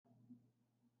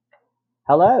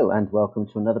Hello and welcome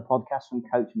to another podcast from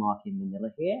Coach Mark in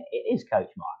Manila here. It is Coach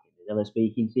Mark in Manila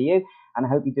speaking to you, and I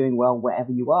hope you're doing well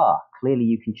wherever you are. Clearly,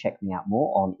 you can check me out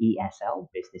more on ESL,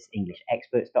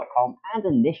 businessenglishexperts.com, and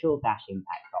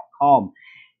initial-impact.com.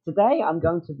 Today, I'm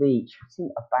going to be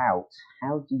chatting about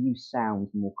how do you sound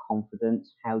more confident?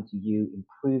 How do you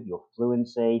improve your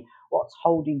fluency? What's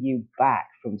holding you back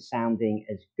from sounding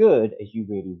as good as you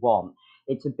really want?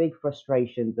 It's a big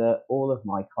frustration that all of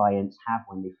my clients have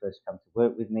when they first come to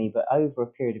work with me, but over a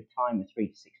period of time of 3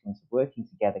 to 6 months of working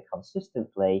together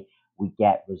consistently, we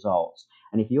get results.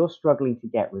 And if you're struggling to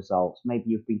get results, maybe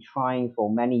you've been trying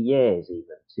for many years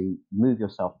even to move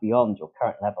yourself beyond your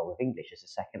current level of English as a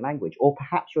second language, or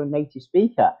perhaps you're a native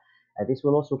speaker. This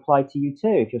will also apply to you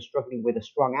too if you're struggling with a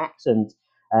strong accent,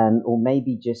 or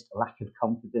maybe just a lack of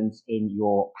confidence in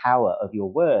your power of your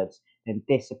words, then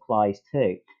this applies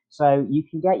too. So you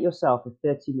can get yourself a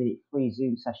 30-minute free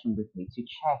Zoom session with me to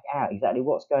check out exactly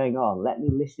what's going on. Let me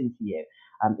listen to you.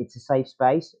 It's a safe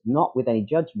space, not with any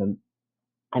judgment.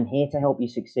 I'm here to help you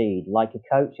succeed. Like a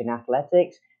coach in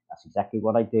athletics, that's exactly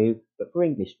what I do, but for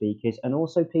English speakers and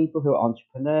also people who are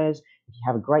entrepreneurs. If you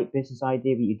have a great business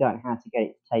idea but you don't know how to get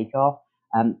it to take off,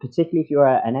 particularly if you're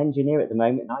an engineer at the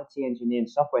moment, an IT engineer and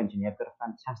software engineer, I've got a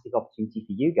fantastic opportunity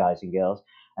for you guys and girls.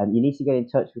 You need to get in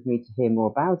touch with me to hear more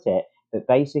about it. But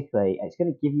basically, it's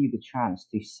going to give you the chance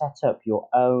to set up your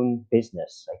own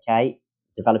business, okay?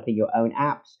 Developing your own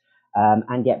apps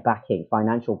and get backing,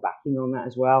 financial backing on that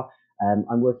as well.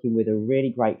 I'm working with a really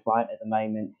great client at the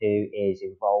moment who is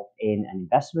involved in an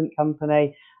investment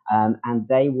company, and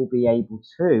they will be able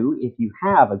to, if you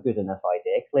have a good enough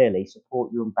idea, clearly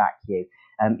support you and back you.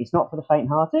 It's not for the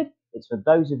faint-hearted. It's for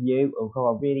those of you who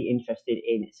are really interested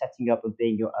in setting up and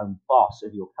being your own boss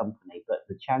of your company. But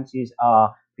the chances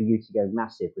are for you to go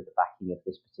massive with the backing of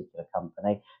this particular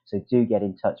company. So do get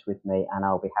in touch with me and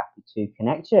I'll be happy to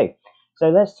connect you.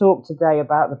 So let's talk today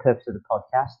about the purpose of the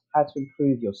podcast, how to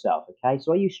improve yourself. Okay,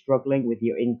 so are you struggling with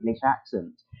your English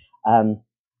accent?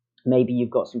 Maybe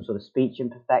you've got some sort of speech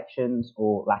imperfections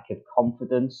or lack of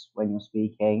confidence when you're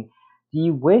speaking. Do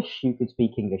you wish you could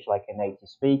speak English like a native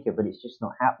speaker, but it's just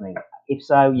not happening? If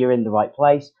so, you're in the right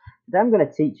place. Today I'm going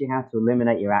to teach you how to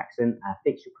eliminate your accent,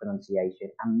 fix your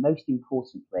pronunciation, and most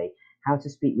importantly, how to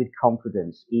speak with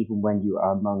confidence even when you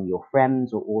are among your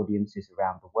friends or audiences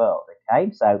around the world. Okay,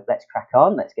 so let's crack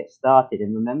on, let's get started.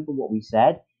 And remember what we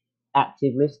said,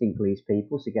 active listening, please,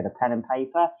 people. So get a pen and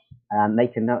paper,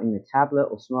 make a note in your tablet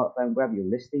or smartphone, wherever you're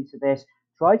listening to this.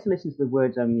 Try to listen to the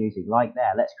words I'm using, like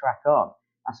there. Let's crack on.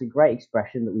 That's a great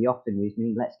expression that we often use,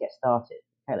 meaning let's get started.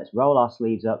 Okay, let's roll our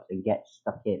sleeves up and get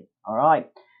stuck in. All right.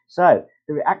 So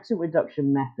the accent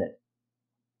reduction method.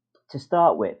 To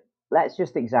start with, let's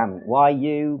just examine why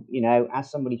you, as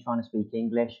somebody trying to speak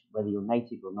English, whether you're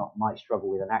native or not, might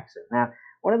struggle with an accent. Now,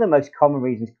 one of the most common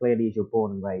reasons clearly is you're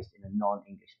born and raised in a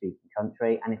non-English speaking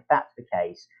country. And if that's the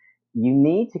case, you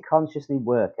need to consciously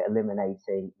work at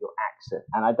eliminating your accent.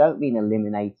 And I don't mean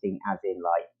eliminating as in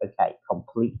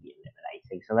completely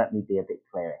eliminating. So let me be a bit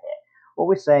clearer here. What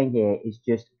we're saying here is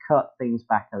just cut things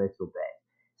back a little bit.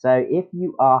 So if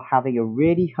you are having a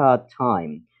really hard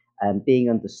time being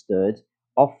understood,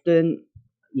 often,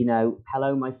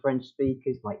 hello, my French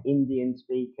speakers, my Indian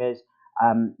speakers,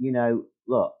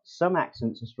 look, some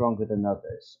accents are stronger than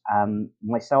others,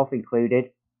 myself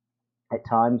included. At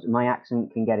times, my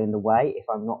accent can get in the way if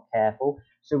I'm not careful.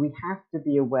 So we have to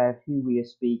be aware of who we are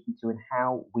speaking to and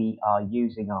how we are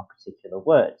using our particular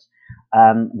words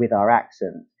with our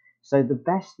accent. So the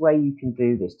best way you can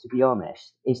do this, to be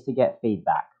honest, is to get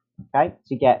feedback. Okay,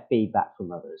 to get feedback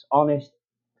from others. Honest,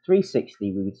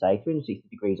 360, we would say, 360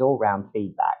 degrees, all round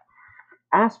feedback.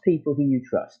 Ask people who you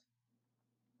trust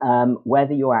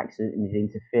whether your accent is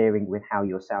interfering with how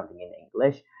you're sounding in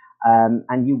English.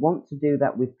 And you want to do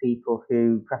that with people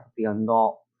who preferably are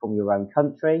not from your own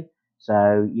country.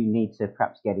 So you need to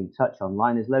perhaps get in touch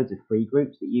online. There's loads of free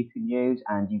groups that you can use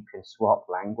and you can swap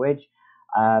language.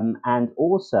 And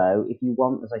also, if you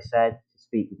want, as I said, to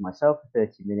speak with myself for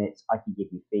 30 minutes, I can give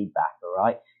you feedback, all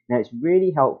right? Now, it's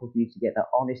really helpful for you to get that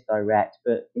honest, direct,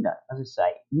 but, as I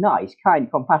say, nice, kind,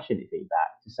 compassionate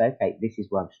feedback to say, okay, this is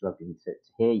where I'm struggling to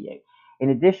hear you. In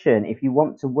addition, if you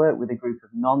want to work with a group of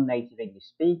non-native English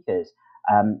speakers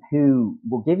who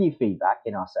will give you feedback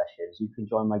in our sessions, you can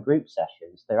join my group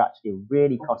sessions. They're actually a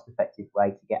really cost-effective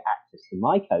way to get access to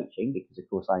my coaching because, of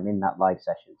course, I'm in that live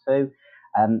session too.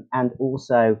 And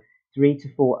also 3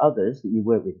 to 4 others that you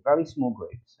work with, very small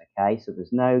groups, okay? So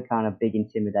there's no kind of big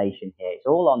intimidation here. It's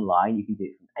all online. You can do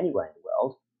it from anywhere in the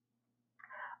world.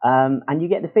 And you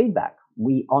get the feedback.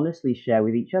 We honestly share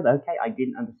with each other, okay, I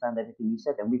didn't understand everything you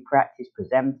said. And we practice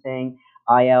presenting.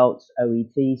 IELTS,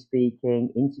 OET speaking,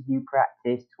 interview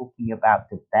practice, talking about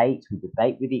debates. We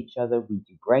debate with each other. We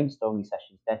do brainstorming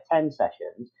sessions. They're 10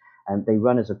 sessions and they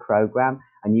run as a program,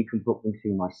 and you can book them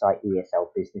through my site,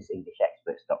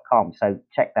 eslbusinessenglishexperts.com. So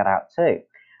check that out too.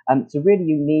 So really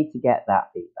you need to get that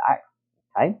feedback,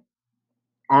 okay?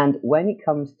 And when it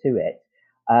comes to it,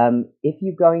 if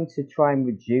you're going to try and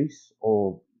reduce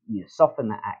or soften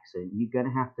that accent, you're going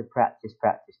to have to practice,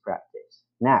 practice, practice.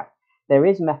 Now, there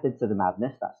is method to the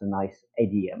madness. That's a nice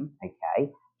idiom,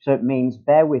 okay? So it means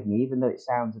bear with me, even though it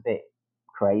sounds a bit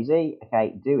crazy,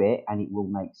 okay? Do it and it will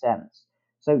make sense.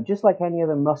 So just like any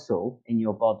other muscle in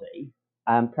your body,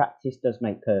 practice does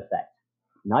make perfect.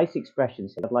 Nice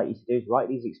expressions. What I'd like you to do is write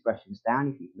these expressions down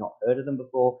if you've not heard of them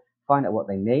before, find out what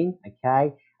they mean,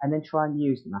 okay? And then try and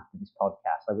use them after this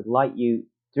podcast. I would like you,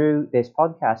 through this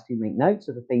podcast, to make notes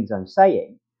of the things I'm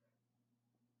saying.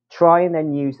 Try and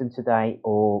then use them today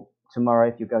or tomorrow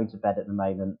if you're going to bed at the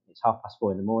moment. It's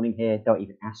 4:30 in the morning here. Don't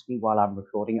even ask me while I'm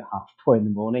recording at 4:30 in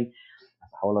the morning.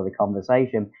 That's a whole other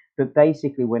conversation. But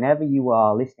basically, whenever you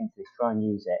are listening to this, try and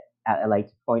use it at a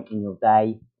later point in your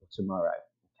day or tomorrow,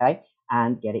 okay?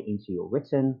 And get it into your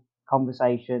written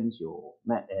conversations, your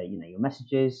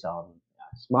messages on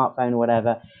smartphone or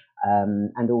whatever,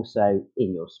 and also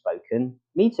in your spoken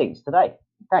meetings today.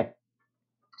 Okay.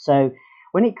 So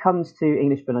when it comes to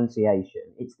English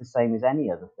pronunciation, it's the same as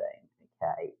any other thing.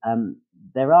 Okay.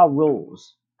 There are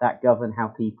rules that govern how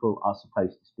people are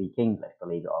supposed to speak English,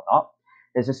 believe it or not.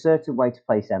 There's a certain way to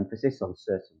place emphasis on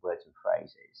certain words and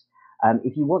phrases.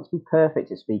 If you want to be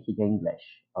perfect at speaking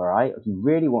English, all right, if you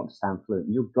really want to sound fluent,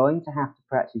 you're going to have to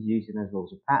practice using those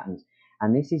rules and patterns.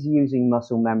 And this is using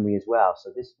muscle memory as well. So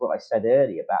this is what I said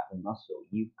earlier about the muscle.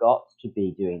 You've got to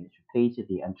be doing this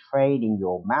repeatedly and training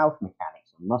your mouth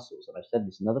mechanics and muscles. And I've said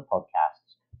this in other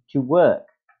podcasts to work.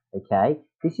 Okay,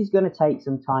 this is going to take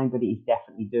some time, but it is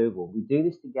definitely doable. We do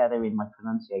this together in my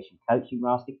pronunciation coaching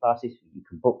masterclasses. You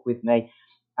can book with me,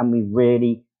 and we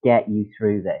really get you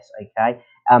through this. Okay,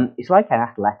 it's like an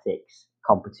athletics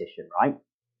competition, right?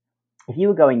 If you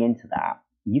were going into that,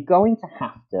 you're going to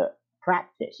have to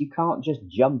practice. You can't just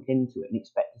jump into it and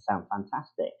expect to sound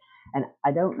fantastic. And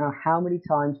I don't know how many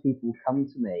times people come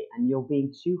to me and you're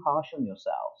being too harsh on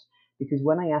yourselves. Because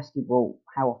when I ask you, well,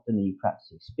 how often are you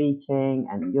practicing speaking?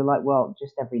 And you're like, well,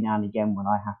 just every now and again when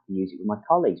I have to use it with my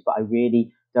colleagues, but I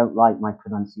really don't like my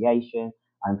pronunciation.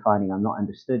 I'm finding I'm not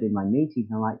understood in my meetings.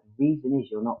 And I'm like, the reason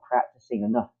is you're not practicing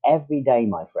enough every day,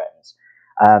 my friends.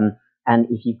 And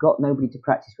if you've got nobody to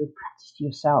practice with, practice to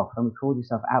yourself and record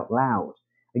yourself out loud.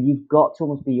 And you've got to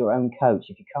almost be your own coach.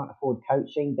 If you can't afford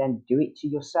coaching, then do it to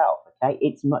yourself, okay?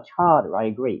 It's much harder, I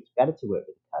agree. It's better to work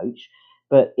with a coach,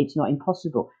 but it's not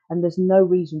impossible. And there's no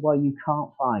reason why you can't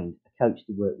find a coach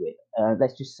to work with.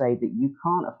 Let's just say that you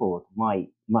can't afford my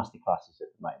masterclasses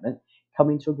at the moment. Come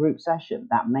into a group session.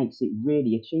 That makes it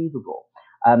really achievable.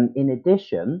 In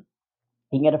addition,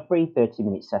 you can get a free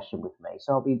 30-minute session with me.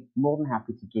 So I'll be more than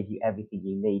happy to give you everything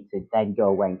you need to then go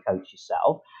away and coach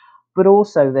yourself. But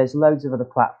also there's loads of other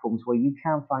platforms where you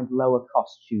can find lower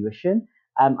cost tuition.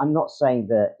 I'm not saying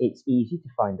that it's easy to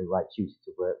find the right tutor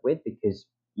to work with because,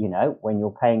 when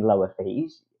you're paying lower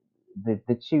fees,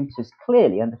 the tutors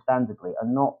clearly, understandably, are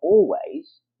not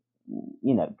always,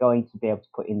 going to be able to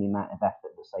put in the amount of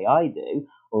effort that, say, I do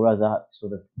or other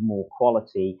sort of more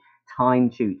quality time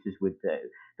tutors would do.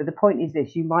 But the point is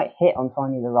this, you might hit on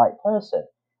finding the right person.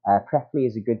 Preply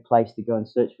is a good place to go and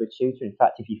search for a tutor. In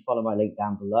fact, if you follow my link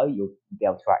down below, you'll be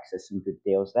able to access some good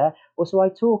deals there. Also,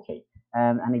 italki.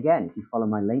 And again, if you follow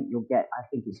my link, you'll get, I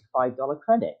think it's a $5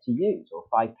 credit to use, or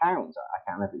 £5. I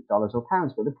can't remember if it's dollars or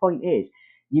pounds. But the point is,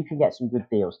 you can get some good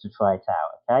deals to try it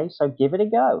out. Okay, so give it a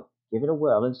go. Give it a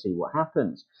whirl and see what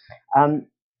happens.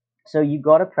 So you've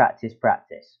got to practice.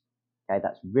 Okay,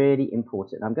 that's really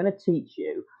important. I'm going to teach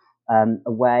you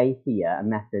a way here, a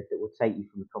method that will take you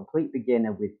from a complete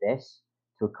beginner with this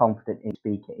to a confident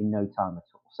speaker in no time at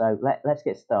all. So let's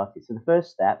get started. So the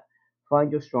first step, find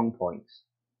your strong points.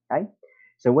 Okay.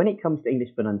 So when it comes to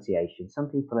English pronunciation, some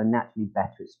people are naturally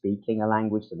better at speaking a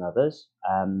language than others.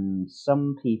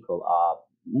 Some people are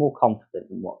more confident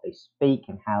in what they speak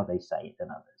and how they say it than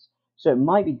others. So it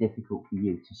might be difficult for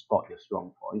you to spot your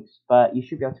strong points, but you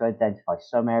should be able to identify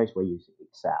some areas where you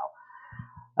excel.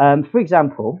 For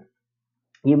example,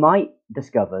 you might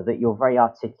discover that you're very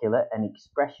articulate and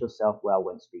express yourself well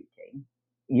when speaking.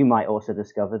 You might also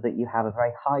discover that you have a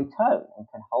very high tone and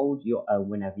can hold your own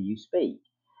whenever you speak.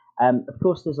 Of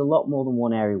course, there's a lot more than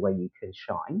one area where you can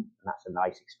shine, and that's a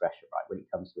nice expression, right, when it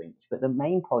comes to English. But the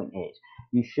main point is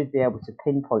you should be able to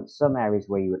pinpoint some areas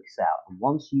where you excel. And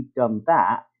once you've done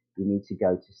that, you need to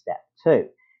go to step 2.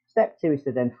 Step 2 is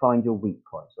to then find your weak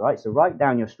points, right? So write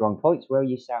down your strong points. Where are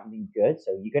you sounding good?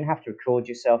 So you're going to have to record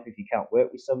yourself if you can't work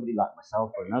with somebody like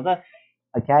myself or another.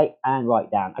 Okay, and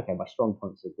write down, okay, my strong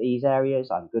points are these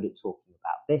areas. I'm good at talking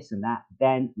about this and that.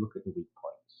 Then look at the weak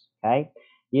points. Okay,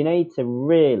 you need to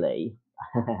really,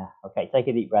 okay, take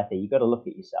a deep breath here. You've got to look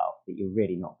at yourself that you're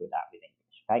really not good at with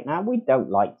English. Okay, now we don't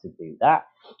like to do that.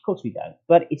 Of course we don't,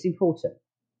 but it's important.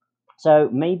 So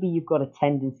maybe you've got a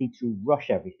tendency to rush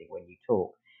everything when you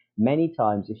talk. Many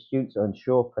times, if students are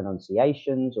unsure of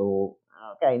pronunciations or,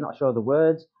 okay, not sure of the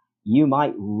words, you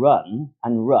might run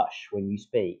and rush when you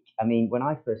speak. I mean, when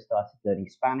I first started learning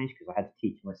Spanish, because I had to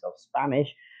teach myself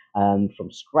Spanish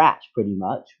from scratch pretty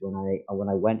much when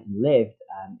I went and lived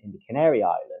in the Canary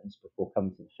Islands before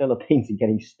coming to the Philippines and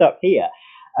getting stuck here.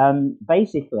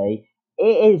 Basically,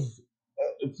 it is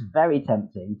it's very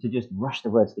tempting to just rush the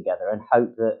words together and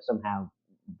hope that somehow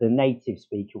the native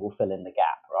speaker will fill in the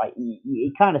gap, right?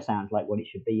 It kind of sounds like what it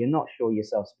should be. You're not sure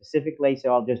yourself specifically,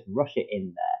 so I'll just rush it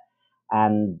in there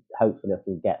and hopefully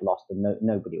it'll get lost and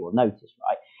nobody will notice,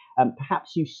 right?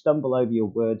 Perhaps you stumble over your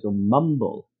words or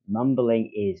mumble.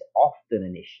 Mumbling is often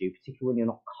an issue, particularly when you're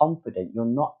not confident, you're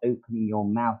not opening your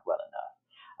mouth well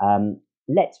enough.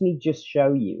 Let me just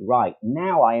show you. Right,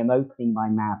 now I am opening my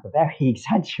mouth very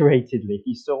exaggeratedly. If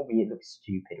you saw me, it looks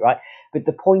stupid, right? But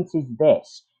the point is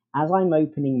this. As I'm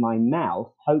opening my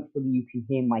mouth, hopefully you can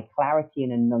hear my clarity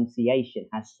and enunciation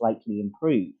has slightly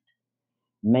improved,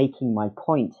 making my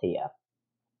point here.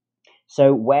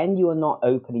 So when you are not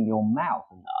opening your mouth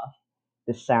enough,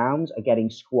 the sounds are getting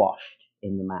squashed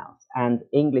in the mouth. And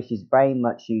English is very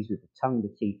much used with the tongue,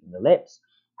 the teeth, and the lips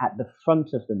at the front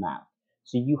of the mouth.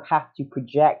 So you have to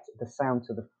project the sound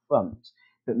to the front.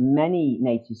 But many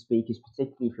native speakers,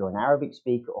 particularly if you're an Arabic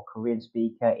speaker or Korean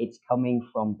speaker, it's coming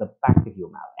from the back of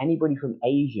your mouth. Anybody from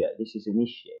Asia, this is an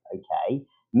issue, okay?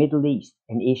 Middle East,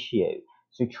 an issue.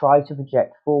 So try to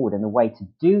project forward, and the way to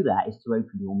do that is to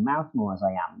open your mouth more, as I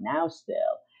am now still,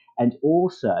 and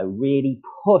also really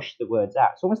push the words out.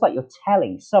 It's almost like you're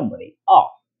telling somebody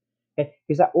off, okay?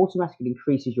 Because that automatically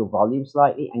increases your volume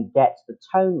slightly and gets the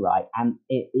tone right, and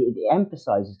it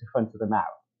emphasizes the front of the mouth.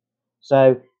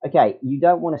 So, okay, you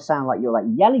don't want to sound like you're like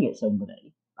yelling at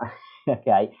somebody,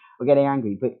 okay, or getting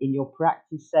angry, but in your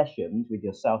practice sessions with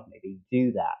yourself, maybe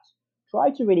do that. Try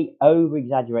to really over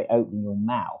exaggerate opening your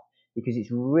mouth, because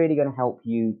it's really going to help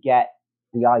you get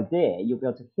the idea. You'll be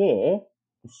able to hear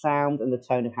the sound and the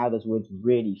tone of how those words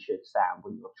really should sound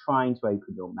when you're trying to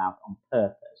open your mouth on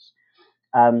purpose.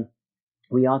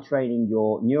 We are training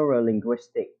your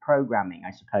neuro-linguistic programming,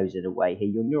 I suppose, in a way here,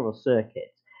 your neural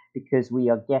circuits, because we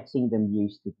are getting them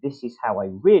used to, this is how I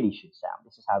really should sound.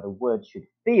 This is how the words should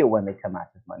feel when they come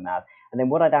out of my mouth. And then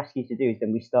what I'd ask you to do is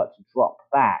then we start to drop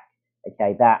back,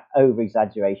 okay, that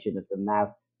over-exaggeration of the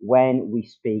mouth when we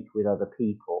speak with other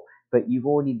people. But you've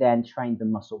already then trained the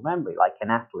muscle memory like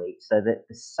an athlete, so that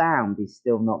the sound is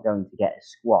still not going to get as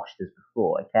squashed as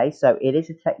before, okay? So it is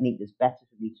a technique that's better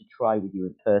for me to try with you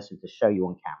in person to show you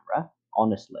on camera,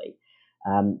 honestly.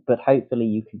 But hopefully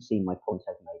you can see my point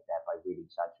I've made there by really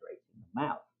exaggerating the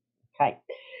mouth. Okay,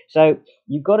 so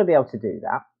you've got to be able to do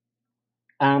that.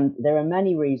 And there are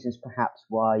many reasons perhaps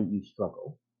why you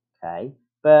struggle, okay?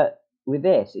 But with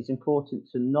this, it's important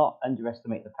to not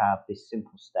underestimate the power of this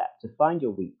simple step, to find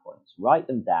your weak points, write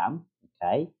them down,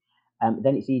 okay?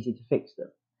 Then it's easy to fix them.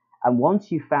 And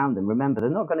once you've found them, remember,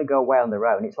 they're not going to go away on their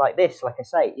own. It's like this, like I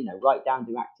say, write down,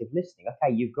 do active listening.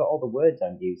 Okay, you've got all the words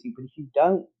I'm using, but if you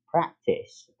don't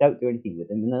practice, don't do anything with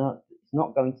them, then it's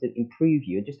not going to improve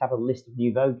you. Just have a list of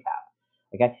new vocab.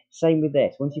 Okay, same with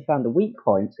this. Once you found the weak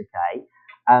points, okay,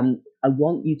 I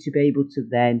want you to be able to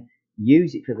then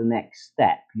use it for the next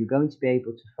step. You're going to be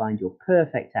able to find your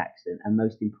perfect accent and,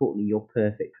 most importantly, your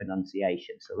perfect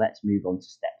pronunciation. So let's move on to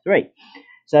step 3.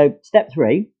 So step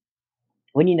 3,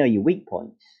 when you know your weak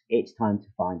points, it's time to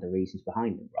find the reasons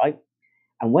behind them, right?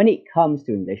 And when it comes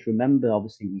to English, remember,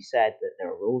 obviously, we said that there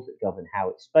are rules that govern how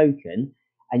it's spoken,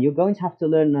 and you're going to have to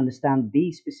learn and understand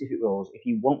these specific rules if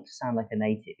you want to sound like a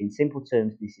native. In simple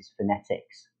terms, this is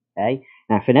phonetics. Okay.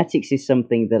 Now, phonetics is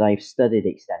something that I've studied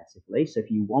extensively. So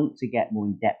if you want to get more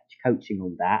in-depth coaching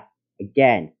on that,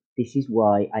 again, this is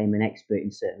why I'm an expert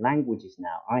in certain languages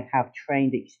now. I have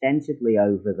trained extensively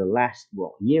over the last,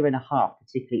 year and a half,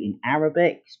 particularly in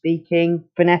Arabic speaking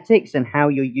phonetics and how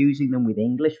you're using them with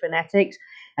English phonetics,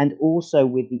 and also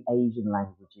with the Asian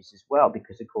languages as well,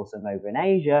 because of course I'm over in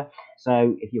Asia.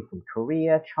 So if you're from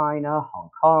Korea, China, Hong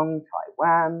Kong,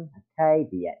 Taiwan, okay,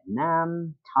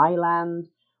 Vietnam, Thailand,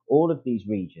 all of these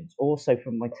regions. Also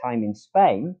from my time in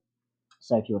Spain,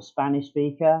 so if you're a Spanish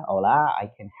speaker, hola,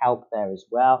 I can help there as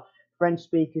well. French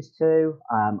speakers too.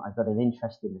 I've got an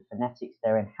interest in the phonetics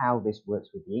there and how this works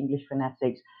with the English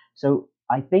phonetics. So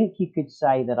I think you could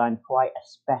say that I'm quite a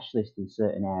specialist in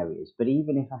certain areas. But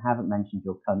even if I haven't mentioned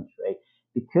your country,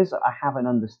 because I have an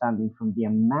understanding from the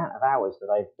amount of hours that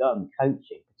I've done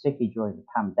coaching, particularly during the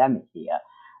pandemic here,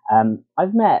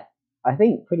 I've met, I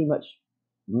think, pretty much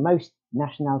most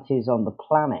nationalities on the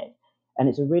planet. And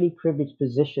it's a really privileged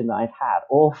position that I've had,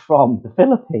 all from the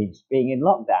Philippines being in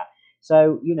lockdown.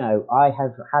 So, I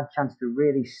have had a chance to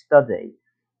really study.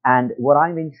 And what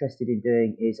I'm interested in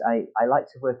doing is I like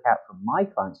to work out from my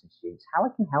clients and students how I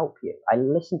can help you. I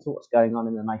listen to what's going on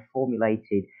and then I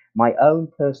formulated my own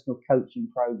personal coaching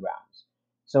programs.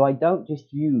 So I don't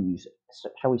just use,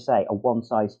 shall we say, a one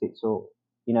size fits all.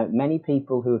 Many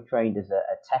people who have trained as a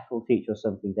TEFL teacher or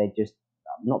something, they're just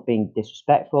not being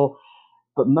disrespectful,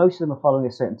 but most of them are following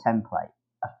a certain template,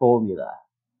 a formula.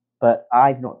 But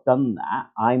I've not done that.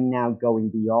 I'm now going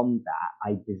beyond that.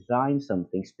 I design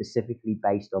something specifically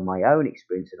based on my own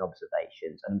experience and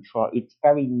observations, and it's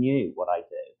very new what I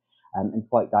do, and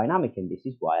quite dynamic. And this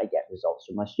is why I get results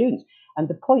from my students. And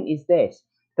the point is this: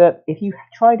 that if you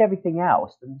tried everything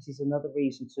else, then this is another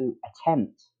reason to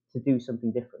attempt to do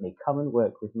something differently. Come and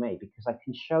work with me, because I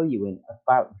can show you in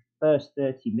about the first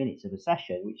 30 minutes of a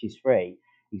session, which is free,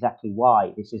 exactly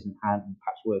why this isn't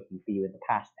perhaps working for you in the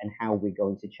past and how we're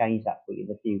going to change that for you in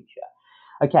the future.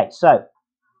 Okay, so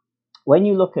when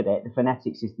you look at it, the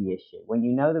phonetics is the issue. When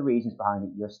you know the reasons behind it,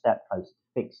 you're a step closer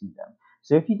to fixing them.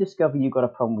 So if you discover you've got a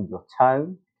problem with your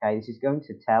tone, okay, this is going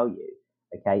to tell you,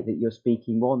 okay, that you're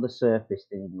speaking more on the surface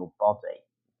than in your body.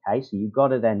 Okay, so you've got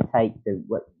to then take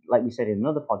like we said in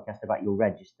another podcast about your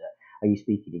register. Are you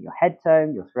speaking in your head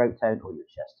tone, your throat tone, or your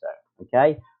chest tone?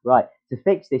 Okay, right. To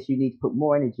fix this, you need to put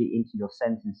more energy into your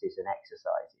sentences and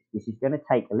exercises. This is going to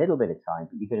take a little bit of time,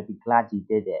 but you're going to be glad you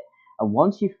did it. And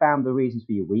once you've found the reasons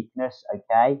for your weakness,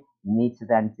 okay, you need to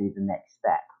then do the next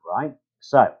step, right?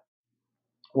 So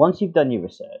once you've done your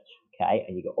research, okay,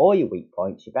 and you've got all your weak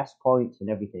points, your best points, and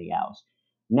everything else,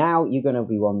 now you're going to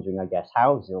be wondering, I guess,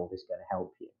 how is all this going to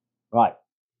help you? Right.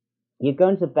 You're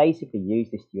going to basically use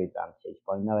this to your advantage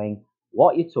by knowing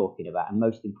what you're talking about and,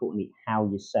 most importantly, how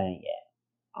you're saying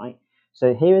it, right?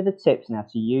 So here are the tips now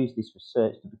to use this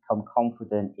research to become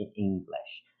confident in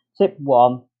English. Tip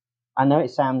 1, I know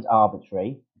it sounds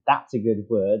arbitrary. That's a good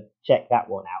word. Check that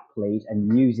one out, please,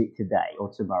 and use it today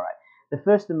or tomorrow. The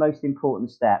first and most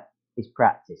important step is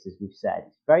practice, as we've said.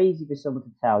 It's very easy for someone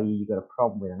to tell you you've got a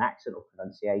problem with an accent or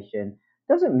pronunciation.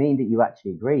 Doesn't mean that you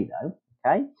actually agree, though,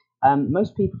 okay?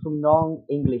 Most people from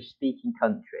non-English speaking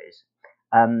countries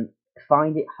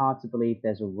find it hard to believe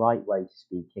there's a right way to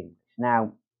speak English.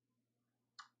 Now,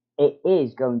 it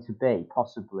is going to be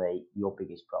possibly your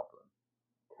biggest problem,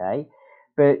 okay?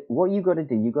 But what you've got to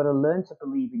do, you've got to learn to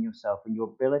believe in yourself and your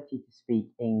ability to speak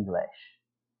English,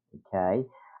 okay?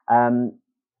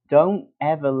 Don't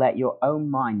ever let your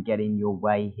own mind get in your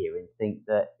way here and think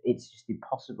that it's just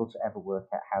impossible to ever work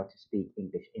out how to speak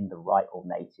English in the right or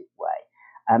native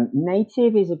way.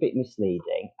 Native is a bit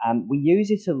misleading. We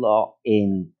use it a lot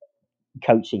in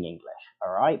coaching English,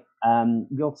 all right?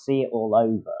 You'll see it all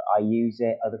over. I use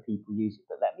it, other people use it,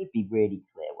 but let me be really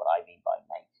clear what I mean by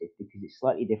native, because it's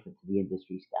slightly different to the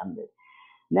industry standard.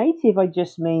 Native, I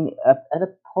just mean at a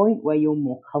point where you're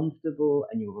more comfortable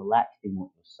and you're relaxed in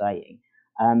what you're saying.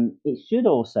 It should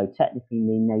also technically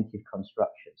mean native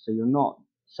construction. So you're not,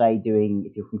 say,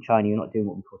 if you're from China, you're not doing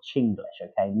what we call Chinglish,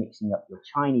 okay, mixing up your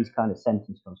Chinese kind of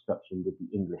sentence construction with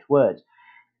the English words.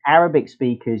 Arabic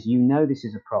speakers, this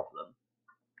is a problem,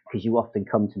 because you often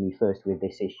come to me first with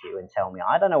this issue and tell me,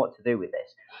 I don't know what to do with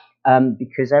this,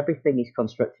 because everything is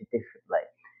constructed differently.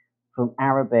 From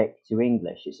Arabic to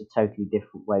English, it's a totally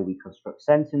different way we construct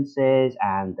sentences,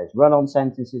 and there's run-on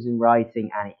sentences in writing,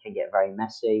 and it can get very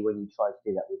messy when you try to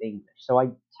do that with English. So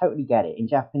I totally get it. In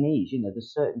Japanese,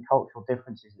 there's certain cultural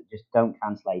differences that just don't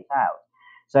translate out.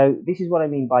 So this is what I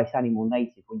mean by sounding more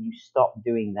native, when you stop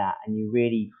doing that and you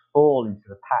really fall into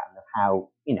the pattern of how,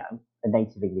 a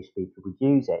native English speaker would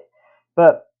use it.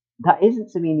 But that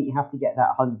isn't to mean that you have to get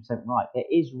that 100% right. There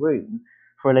is room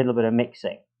for a little bit of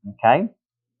mixing, okay?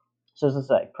 So as I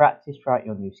say, practice, try out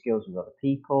your new skills with other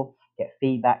people, get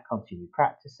feedback, continue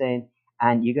practicing,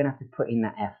 and you're going to have to put in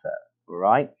that effort,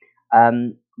 right?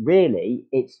 Really,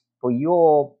 it's for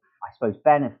your, I suppose,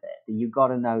 benefit that you've got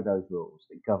to know those rules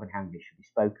that govern how English should be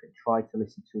spoken. Try to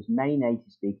listen to as many native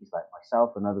speakers like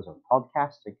myself and others on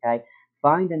podcasts, okay?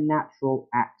 Find a natural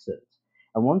accent.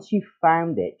 And once you've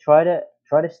found it, try to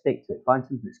stick to it. Find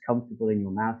something that's comfortable in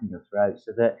your mouth and your throat,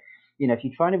 so that if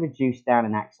you're trying to reduce down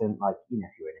an accent, like,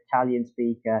 if you're an Italian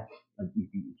speaker,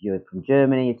 if you're from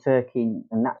Germany or Turkey,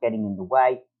 and that's getting in the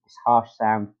way, the this harsh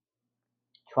sound,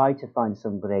 try to find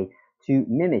somebody to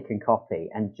mimic and copy,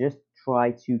 and just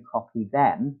try to copy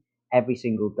them every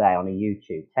single day on a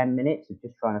YouTube. 10 minutes of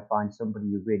just trying to find somebody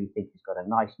you really think has got a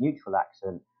nice neutral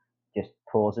accent. Just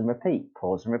pause and repeat,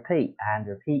 and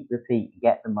repeat,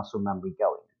 get the muscle memory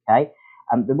going, okay?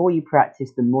 The more you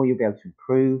practice, the more you'll be able to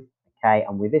improve, okay?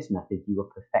 And with this method, you are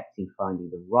perfecting finding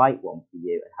the right one for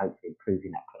you and hopefully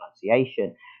improving that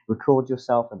pronunciation. Record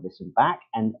yourself and listen back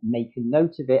and make a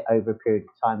note of it over a period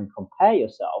of time and compare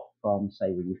yourself from,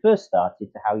 say, when you first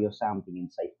started to how you're sounding in,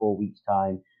 say, 4 weeks'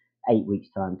 time, 8 weeks'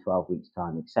 time, 12 weeks'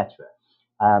 time, etc.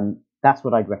 That's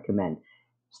what I'd recommend.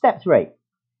 Step 3.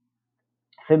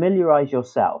 Familiarize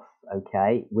yourself,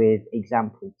 okay, with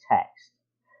example text.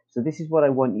 So this is what I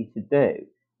want you to do,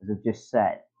 as I've just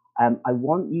said. I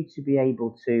want you to be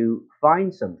able to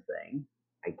find something,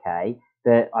 okay,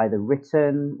 that either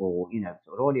written or,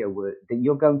 sort of audio word that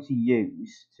you're going to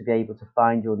use to be able to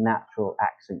find your natural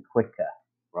accent quicker,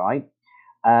 right?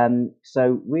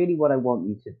 So really what I want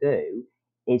you to do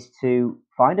is to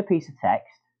find a piece of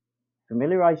text,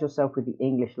 familiarize yourself with the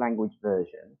English language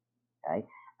version, okay,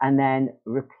 and then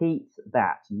repeat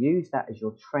that. Use that as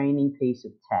your training piece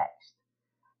of text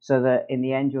so that in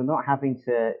the end you're not having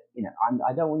to,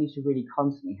 I don't want you to really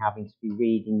constantly having to be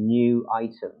reading new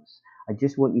items. I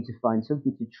just want you to find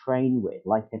something to train with.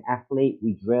 Like an athlete,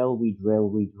 we drill.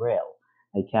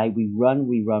 Okay, we run.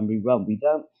 We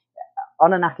don't,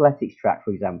 on an athletics track,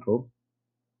 for example,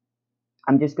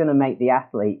 I'm just going to make the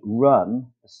athlete run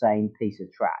the same piece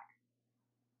of track.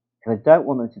 Because I don't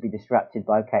want them to be distracted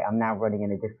by, okay, I'm now running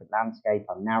in a different landscape.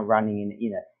 I'm now running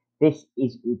in,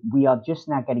 we are just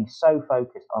now getting so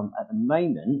focused on, at the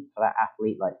moment, for that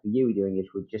athlete, like for you with your English,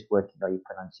 we're just working on your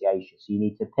pronunciation. So you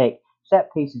need to pick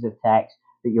set pieces of text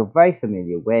that you're very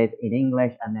familiar with in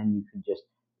English, and then you can just,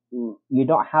 you're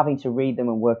not having to read them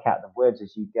and work out the words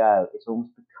as you go. It's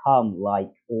almost become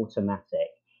like automatic.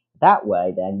 That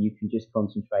way, then, you can just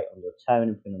concentrate on your tone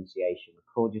and pronunciation.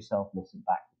 Record yourself, listen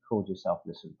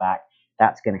back,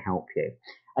 That's going to help you.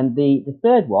 And the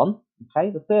third one,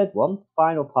 okay,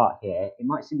 final part here, it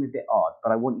might seem a bit odd,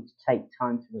 but I want you to take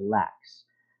time to relax,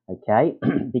 okay?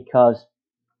 Because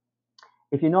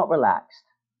if you're not relaxed,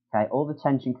 okay, all the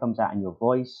tension comes out in your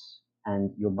voice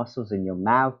and your muscles in your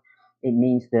mouth. It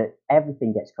means that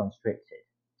everything gets constricted.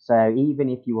 So even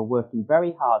if you are working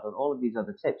very hard on all of these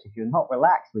other tips, if you're not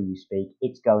relaxed when you speak,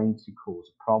 it's going to cause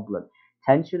a problem.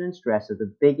 Tension and stress are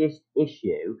the biggest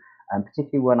issue, and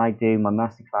particularly when I do my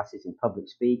masterclasses in public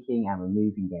speaking and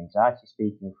removing the anxiety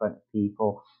speaking in front of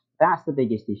people. That's the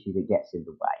biggest issue that gets in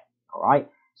the way, all right?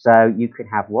 So you could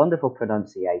have wonderful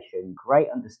pronunciation, great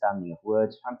understanding of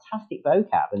words, fantastic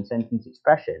vocab and sentence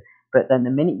expression, but then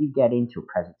the minute you get into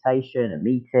a presentation, a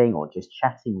meeting, or just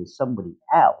chatting with somebody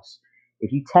else,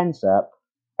 if you tense up,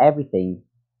 everything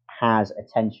has a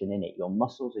tension in it. Your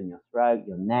muscles in your throat,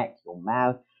 your neck, your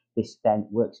mouth, this then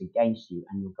works against you,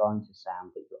 and you're going to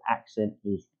sound that your accent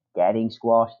is getting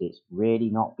squashed. It's really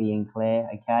not being clear,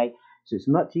 okay? So it's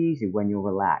much easier when you're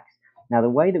relaxed. Now, the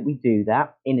way that we do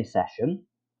that in a session,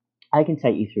 I can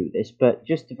take you through this, but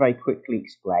just to very quickly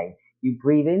explain, you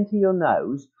breathe into your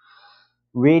nose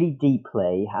really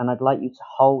deeply, and I'd like you to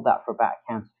hold that for about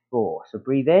a count of 4. So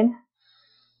breathe in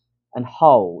and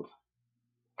hold.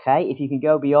 Okay, if you can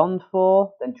go beyond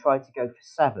 4, then try to go for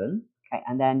 7. Okay,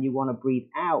 and then you want to breathe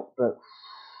out, but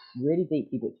really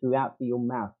deeply, but throughout your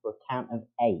mouth for a count of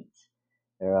 8.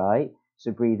 All right,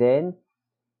 so breathe in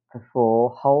for 4,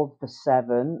 hold for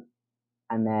 7,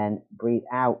 and then breathe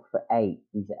out for 8.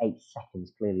 These are 8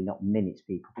 seconds, clearly not minutes,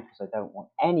 people, because I don't want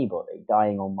anybody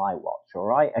dying on my watch, all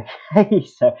right? Okay,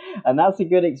 so, and that's a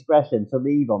good expression to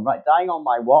leave on, right? Dying on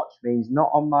my watch means not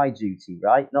on my duty,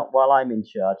 right? Not while I'm in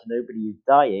charge. Nobody is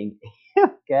dying,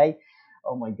 okay?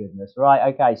 Oh my goodness,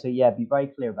 right? Okay, so yeah, be very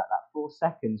clear about that. 4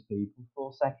 seconds, people.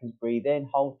 4 seconds, breathe in,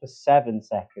 hold for 7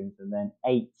 seconds, and then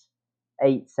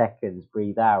 8 seconds,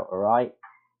 breathe out, all right?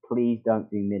 Please don't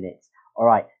do minutes. All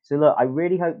right, so look, I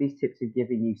really hope these tips have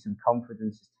given you some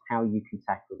confidence as to how you can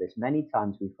tackle this. Many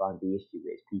times we find the issue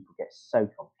is people get so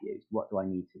confused. What do I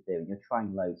need to do? And you're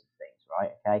trying loads of things,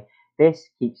 right? Okay, this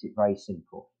keeps it very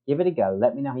simple. Give it a go.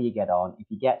 Let me know how you get on. If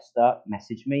you get stuck,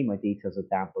 message me. My details are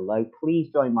down below. Please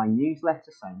join my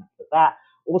newsletter. Sign up for that.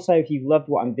 Also, if you've loved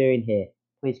what I'm doing here,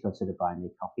 please consider buying me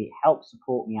a copy. It helps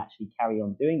support me actually carry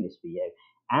on doing this for you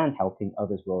and helping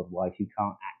others worldwide who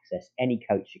can't access any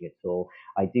coaching at all.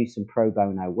 I do some pro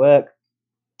bono work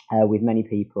with many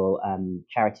people,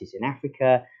 charities in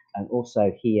Africa, and also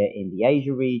here in the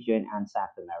Asia region and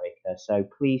South America. So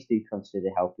please do consider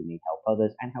helping me help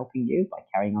others and helping you by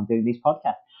carrying on doing these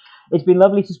podcasts. It's been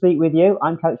lovely to speak with you.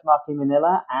 I'm Coach Mark in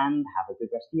Manila, and have a good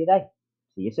rest of your day.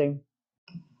 See you soon.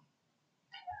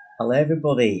 Hello,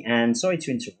 everybody, and sorry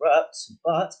to interrupt,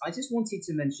 but I just wanted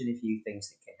to mention a few things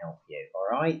that can help you. All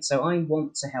right, so I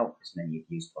want to help as many of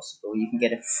you as possible. You can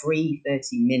get a free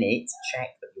 30-minute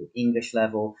check of your English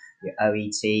level, your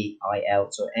OET,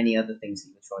 IELTS, or any other things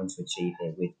that you're trying to achieve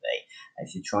here with me.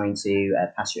 If you're trying to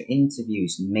pass your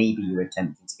interviews, maybe you're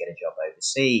attempting to get a job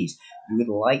overseas, you would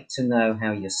like to know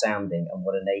how you're sounding and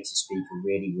what a native speaker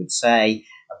really would say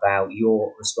about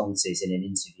your responses in an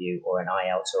interview or an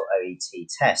IELTS or OET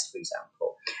test, for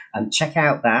example. Check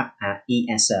out that at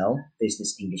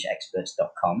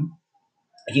eslbusinessenglishexperts.com.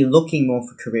 If you're looking more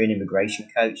for career and immigration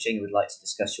coaching and would like to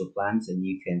discuss your plans, then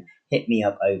you can hit me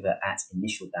up over at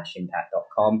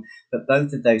initial-impact.com. But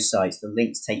both of those sites, the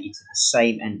links take you to the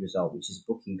same end result, which is a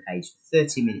booking page for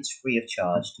 30 minutes free of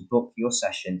charge to book your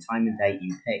session, time and date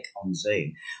you pick on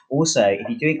Zoom. Also, if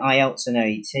you're doing IELTS and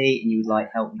OET and you would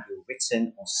like help with your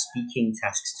written or speaking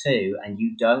tasks too, and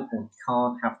you don't or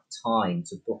can't have time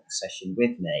to book a session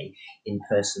with me in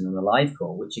person on a live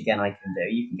call, which again I can do,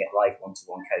 you can get live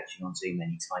one-to-one coaching on Zoom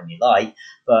anytime you like.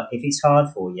 But if it's hard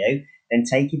for you, then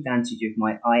take advantage of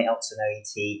my IELTS and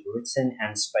OET written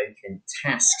and spoken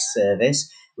task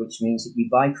service, which means that you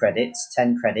buy credits,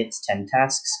 10 credits, 10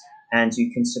 tasks, and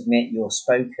you can submit your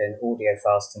spoken audio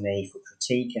files to me for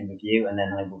critique and review, and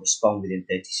then I will respond within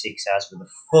 36 hours with a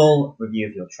full review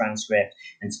of your transcript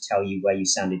and to tell you where you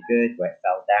sounded good, where it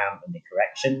fell down, and the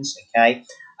corrections, okay?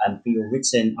 For your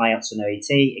written IELTS and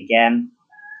OET, again,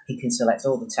 you can select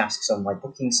all the tasks on my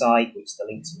booking site, which the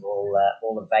links are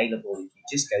all available. If you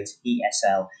just go to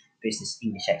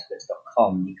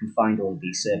eslbusinessenglishexperts.com, you can find all of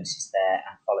these services there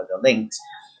and follow the links.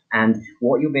 And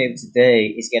what you'll be able to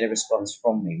do is get a response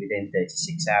from me within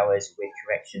 36 hours with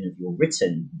correction of your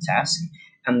written task.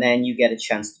 And then you get a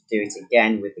chance to do it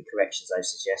again with the corrections I've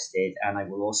suggested. And I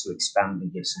will also expand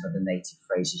and give some other native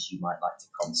phrases you might like to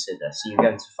consider. So you're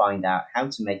going to find out how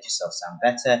to make yourself sound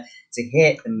better, to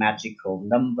hit the magical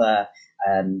number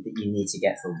that you need to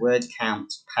get for a word count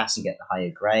to pass and get the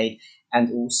higher grade,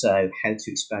 and also how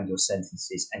to expand your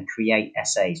sentences and create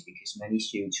essays, because many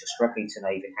students are struggling to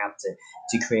know even how to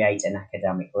create an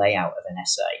academic layout of an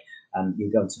essay.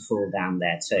 You're going to fall down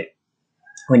there too.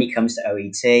 When it comes to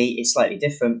OET, it's slightly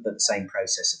different, but the same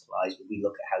process applies. But we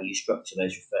look at how you structure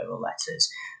those referral letters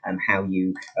and how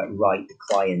you write the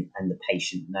client and the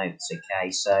patient notes,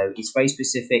 okay? So it's very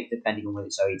specific depending on whether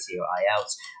it's OET or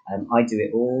IELTS. I do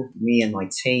it all. Me and my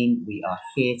team, we are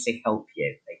here to help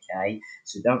you, okay?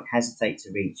 So don't hesitate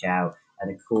to reach out.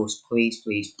 And of course, please,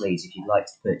 please, please, if you'd like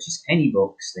to purchase any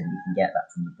books, then you can get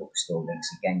that from the bookstore links.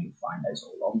 Again, you'll find those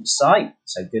all on the site.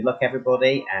 So good luck,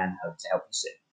 everybody, and hope to help you soon.